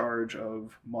is in charge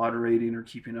of moderating or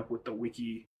keeping up with the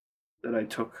wiki that I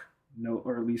took note,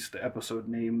 or at least the episode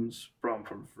names from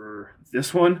for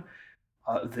this one,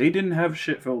 they didn't have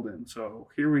shit filled in. So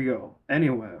here we go.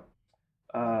 Anyway,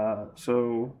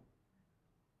 so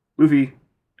Luffy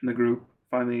and the group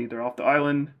finally they're off the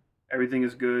island. Everything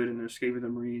is good, and they're escaping the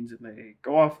Marines, and they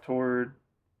go off toward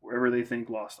wherever they think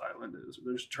Lost Island is.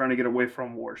 They're just trying to get away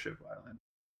from Warship Island.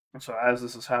 And so as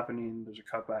this is happening, there's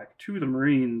a cutback to the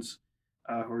Marines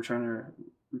who are trying to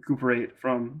recuperate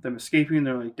from them escaping.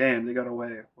 They're like, damn, they got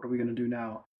away. What are we going to do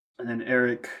now? And then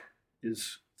Eric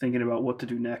is thinking about what to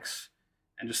do next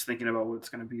and just thinking about what it's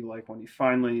going to be like when he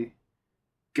finally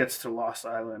gets to Lost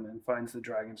Island and finds the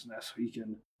dragon's nest so he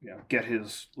can, get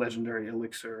his legendary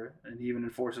elixir. And he even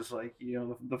enforces, like,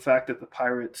 the fact that the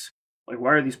pirates, like,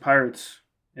 why are these pirates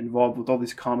involved with all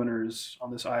these commoners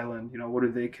on this island? What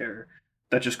do they care?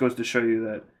 That just goes to show you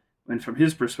that, and from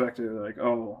his perspective, like,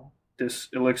 oh, this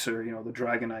elixir, the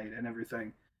dragonite and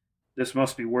everything, this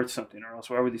must be worth something, or else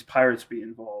why would these pirates be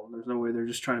involved? There's no way, they're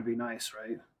just trying to be nice,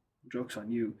 right? Joke's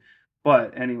on you.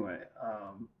 But anyway,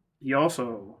 he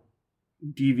also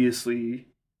deviously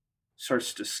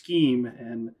starts to scheme,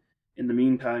 and in the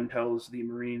meantime tells the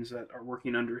Marines that are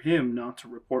working under him not to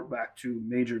report back to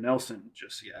Major Nelson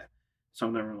just yet. Some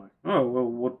of them are like, oh,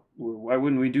 well, why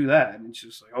wouldn't we do that? And it's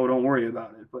just like, oh, don't worry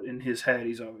about it. But in his head,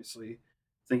 he's obviously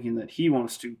thinking that he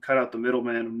wants to cut out the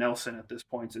middleman of Nelson at this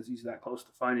point, since he's that close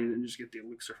to finding it, and just get the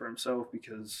elixir for himself,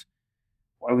 because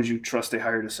why would you trust a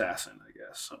hired assassin, I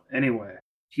guess? So anyway,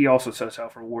 he also sets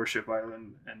out for Warship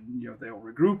Island, and they'll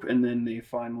regroup, and then they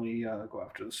finally go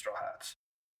after the Straw Hats.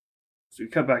 So we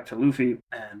cut back to Luffy,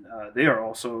 and they are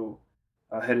also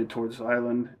headed towards the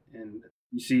island, and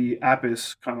you see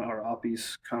Apis come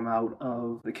out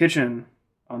of the kitchen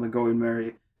on the Going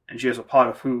Merry, and she has a pot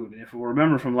of food. And if we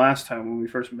remember from last time when we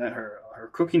first met her, her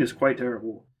cooking is quite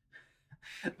terrible,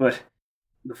 but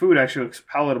the food actually looks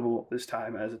palatable this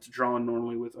time, as it's drawn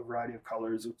normally with a variety of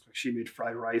colors. It looks like she made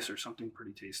fried rice or something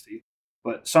pretty tasty.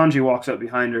 But Sanji walks up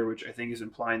behind her, which I think is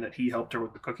implying that he helped her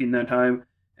with the cooking that time.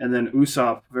 And then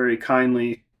Usopp very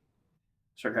kindly,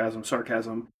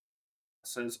 sarcasm,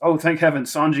 says, oh, thank heaven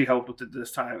Sanji helped with it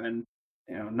this time. And,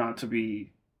 not to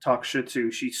be talk shit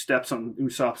to, she steps on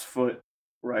Usopp's foot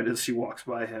right as she walks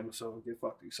by him. So get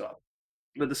fucked, Usopp.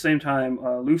 But at the same time,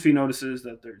 Luffy notices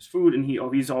that there's food, and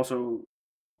he's also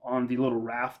on the little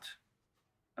raft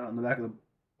on the back of the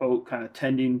boat, kind of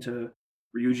tending to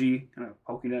Ryuji, kind of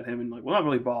poking at him and like, well, not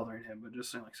really bothering him, but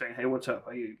just saying, hey, what's up?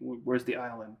 Hey, where's the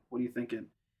island? What are you thinking?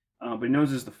 But he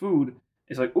notices the food.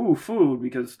 It's like, ooh, food,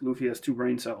 because Luffy has 2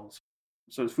 brain cells.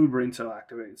 So his food brain cell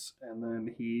activates, and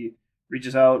then he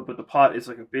reaches out, but the pot is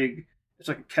like it's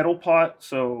like a kettle pot.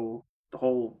 So the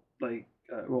whole,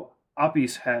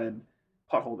 Apis had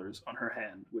pot holders on her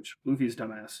hand, which Luffy's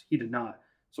dumbass, he did not.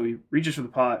 So he reaches for the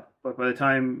pot, but by the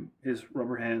time his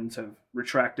rubber hands have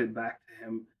retracted back to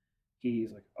him,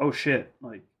 he's like, oh shit,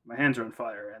 like, my hands are on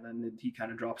fire. And then he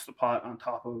kind of drops the pot on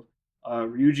top of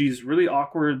Ryuji's really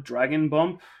awkward dragon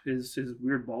bump, his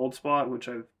weird bald spot, which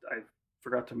I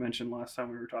forgot to mention last time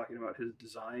we were talking about his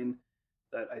design.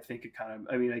 That I think it kind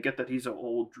of, I get that he's an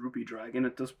old droopy dragon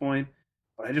at this point,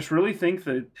 but I just really think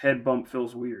the head bump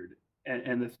feels weird.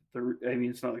 And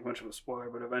it's not like much of a spoiler,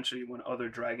 but eventually when other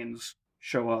dragons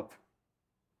show up,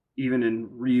 even in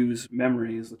Ryu's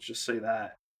memories, let's just say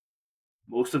that,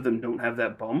 most of them don't have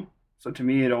that bump. So to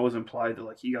me, it always implied that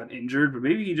like he got injured, but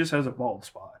maybe he just has a bald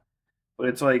spot. But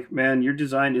it's like, man, your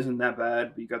design isn't that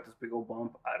bad, but you got this big old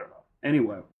bump. I don't know.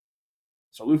 Anyway,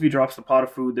 so Luffy drops the pot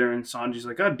of food there, and Sanji's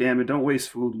like, God damn it, don't waste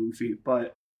food, Luffy.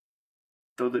 But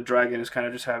though the dragon is kind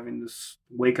of just having this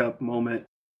wake-up moment,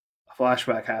 a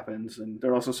flashback happens, and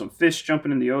there are also some fish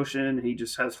jumping in the ocean, and he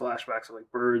just has flashbacks of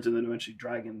like birds and then eventually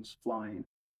dragons flying.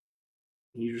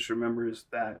 He just remembers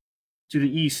that to the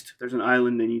east, there's an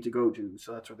island they need to go to,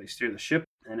 so that's where they steer the ship.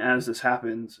 And as this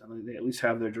happens, and they at least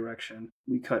have their direction,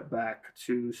 we cut back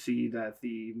to see that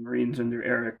the Marines under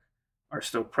Eric are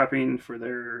still prepping for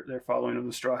their following of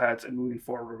the Straw Hats and moving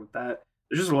forward with that.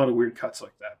 There's just a lot of weird cuts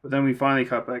like that. But then we finally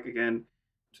cut back again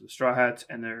to the Straw Hats,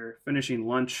 and they're finishing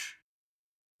lunch,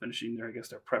 finishing their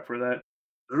prep for that.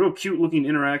 a real cute looking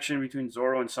interaction between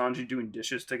Zoro and Sanji doing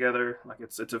dishes together. Like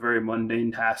it's a very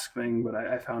mundane task thing, but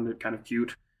I found it kind of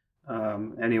cute.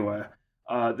 Anyway,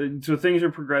 so things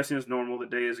are progressing as normal. The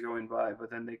day is going by, but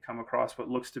then they come across what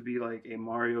looks to be like a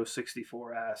Mario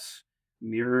 64 ass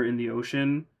mirror in the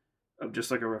ocean of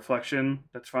just like a reflection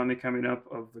that's finally coming up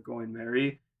of the Going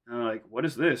Merry. And they're like, "What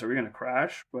is this? Are we gonna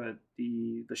crash?" But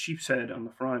the sheep's head on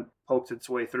the front pokes its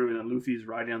way through, and then Luffy's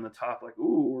riding on the top, like,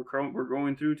 "Ooh, we're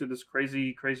going through to this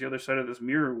crazy other side of this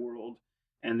mirror world."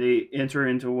 And they enter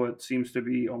into what seems to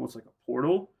be almost like a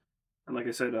portal, and like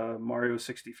I said, Mario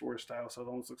 64 style. So it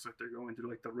almost looks like they're going through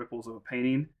like the ripples of a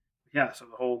painting. Yeah, so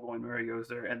the whole Going Merry goes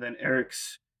there, and then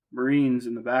Eric's Marines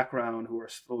in the background, who are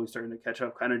slowly starting to catch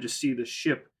up, kind of just see the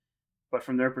ship, but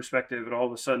from their perspective, it all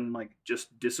of a sudden like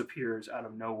just disappears out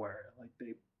of nowhere. Like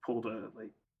they pulled a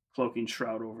like cloaking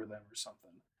shroud over them or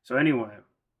something. So anyway,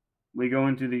 we go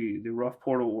into the rough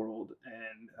portal world,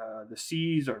 and the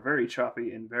seas are very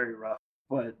choppy and very rough.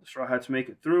 But the Straw Hats make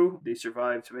it through. They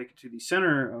survive to make it to the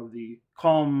center of the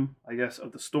calm, I guess,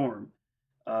 of the storm,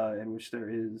 in which there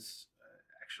is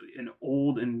actually an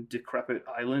old and decrepit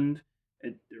island.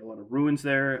 There are a lot of ruins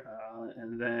there,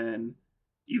 and then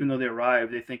even though they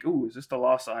arrive, they think, "Ooh, is this the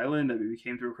Lost Island? I mean, we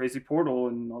came through a crazy portal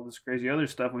and all this crazy other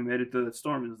stuff. We made it through that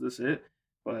storm. Is this it?"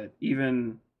 But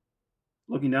even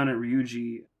looking down at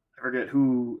Ryuji, I forget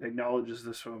who acknowledges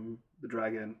this from the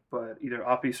dragon, but either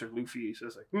Apis or Luffy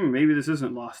says like, maybe this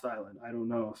isn't Lost Island. I don't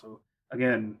know." So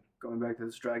again, going back to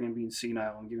this dragon being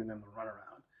senile and giving them the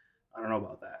runaround. I don't know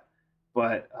about that.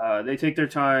 But they take their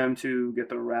time to get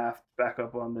the raft back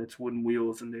up on its wooden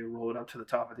wheels, and they roll it up to the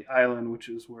top of the island, which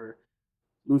is where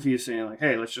Luffy is saying like,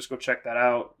 "Hey, let's just go check that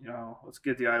out. Let's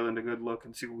get the island a good look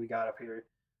and see what we got up here."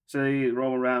 So they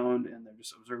roam around and they're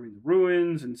just observing the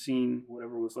ruins and seeing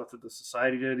whatever was left of the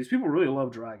society there. These people really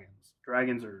love dragons.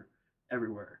 Dragons are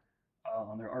everywhere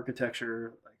on their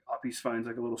architecture. Like Apis finds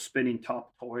like a little spinning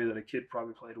top toy that a kid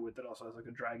probably played with that also has like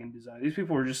a dragon design. These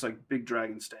people are just like big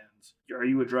dragon stands. Are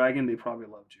you a dragon? They probably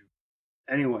loved you.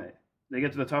 Anyway, they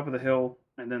get to the top of the hill,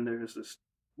 and then there's this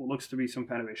what looks to be some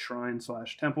kind of a shrine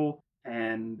slash temple,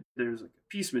 and there's like a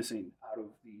piece missing out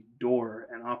of the door,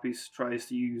 and Apis tries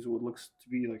to use what looks to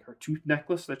be like her tooth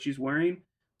necklace that she's wearing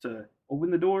to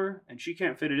open the door, and she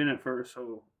can't fit it in at first,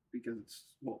 so because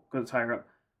it's higher up.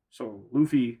 So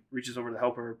Luffy reaches over to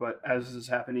help her, but as this is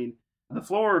happening, the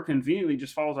floor conveniently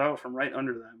just falls out from right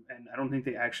under them, and I don't think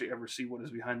they actually ever see what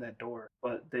is behind that door.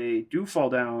 But they do fall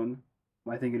down.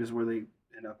 I think it is where they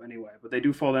end up anyway. But they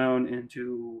do fall down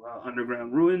into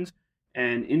underground ruins,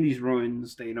 and in these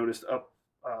ruins, they noticed up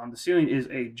on the ceiling is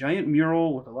a giant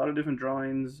mural with a lot of different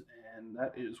drawings, and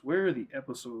that is where the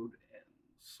episode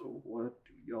ends. So what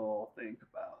do y'all think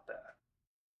about that?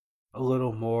 A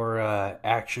little more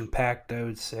action-packed, I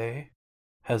would say.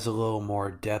 Has a little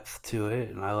more depth to it,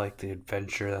 and I like the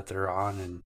adventure that they're on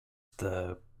and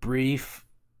the brief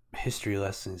history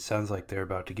lesson it sounds like they're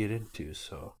about to get into,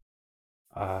 so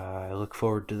I look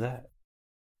forward to that.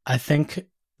 I think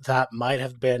that might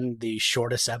have been the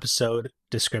shortest episode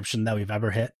description that we've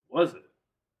ever hit. Was it?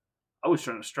 I was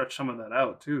trying to stretch some of that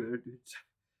out too.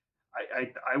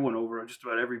 I went over just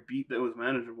about every beat that was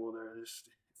manageable there. There's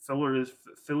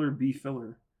filler be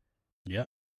filler. Yep.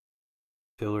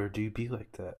 Filler do be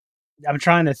like that. I'm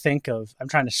trying to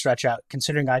stretch out,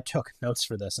 considering I took notes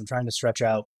for this, I'm trying to stretch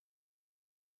out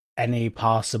any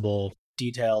possible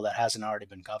detail that hasn't already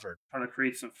been covered. Trying to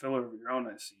create some filler of your own,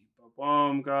 I see.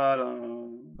 Boom, got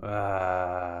him.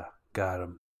 Got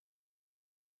him.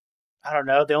 I don't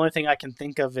know. The only thing I can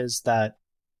think of is that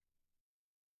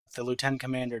the lieutenant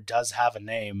commander does have a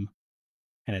name,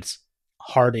 and it's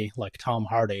Hardy, like Tom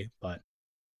Hardy, but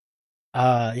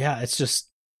yeah, it's just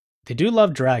they do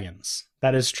love dragons.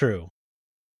 That is true.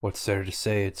 What's there to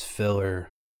say it's filler?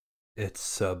 It's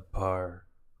subpar.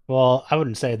 Well, I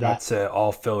wouldn't say that. Not say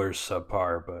all fillers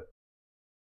subpar, but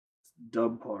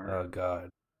dub par. Oh god.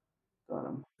 Got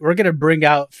him. We're gonna bring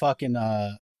out fucking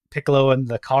Piccolo in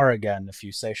the car again if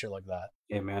you say shit like that.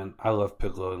 Yeah, man, I love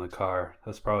Piccolo in the car.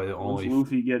 That's probably the only. When's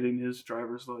Luffy getting his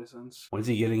driver's license? When's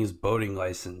he getting his boating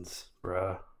license,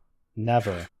 bruh?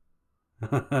 Never.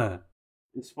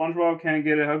 If SpongeBob can't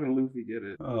get it, how can Luffy get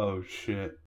it? Oh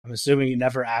shit. I'm assuming he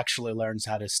never actually learns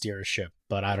how to steer a ship,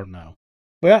 but I don't know.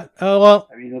 But yeah, well.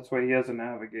 I mean, that's why he has a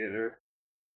navigator.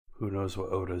 Who knows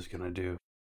what Oda's gonna do?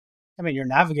 I mean, your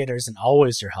navigator isn't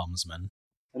always your helmsman.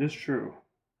 That is true.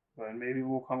 But maybe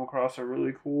we'll come across a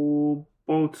really cool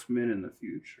boatsman in the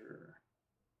future.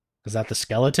 Is that the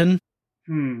skeleton?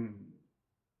 No,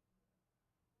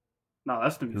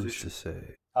 that's the Who's musician. to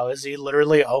say? Oh, is he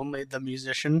literally only the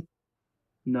musician?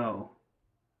 No.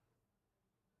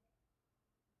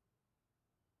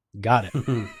 Got it.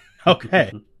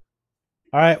 Okay.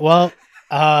 All right. Well,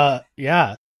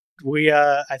 yeah.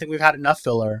 I think we've had enough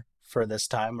filler for this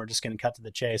time. We're just going to cut to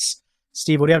the chase.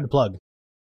 Steve, what do you have to plug?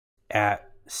 At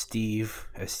Steve,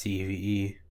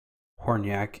 STVE,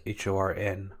 Hornyak,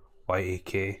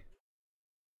 HORNYAK.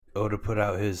 Oda put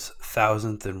out his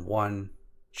 1001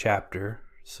 chapter,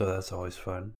 so that's always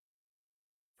fun.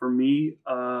 For me,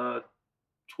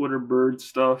 Twitter bird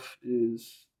stuff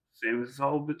is same as it's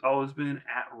always been,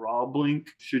 at RawBlink.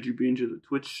 Should you be into the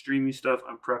Twitch streamy stuff,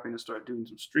 I'm prepping to start doing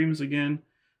some streams again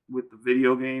with the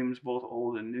video games, both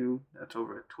old and new. That's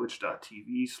over at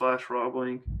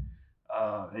twitch.tv/RawBlink.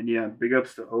 And yeah, big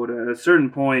ups to Oda. At a certain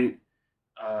point,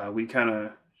 we kind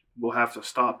of will have to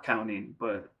stop counting,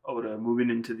 but Oda moving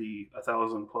into the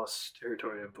 1,000+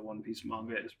 territory of the One Piece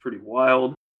manga is pretty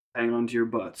wild. Hang on to your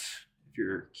butts if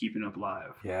you're keeping up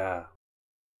live. Yeah.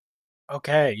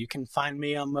 Okay, you can find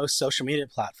me on most social media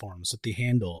platforms with the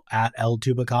handle at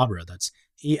ElTubacabra. That's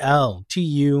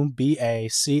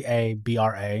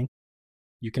ELTUBACABRA.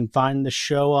 You can find the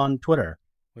show on Twitter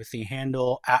with the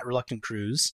handle at Reluctant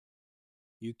Cruise.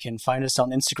 You can find us on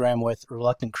Instagram with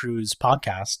Reluctant Cruise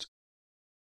Podcast.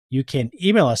 You can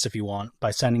email us if you want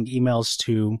by sending emails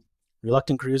to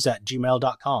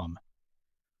reluctantcruise@gmail.com.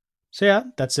 So yeah,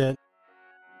 that's it.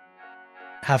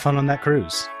 Have fun on that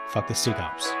cruise. Fuck the sea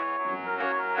cops.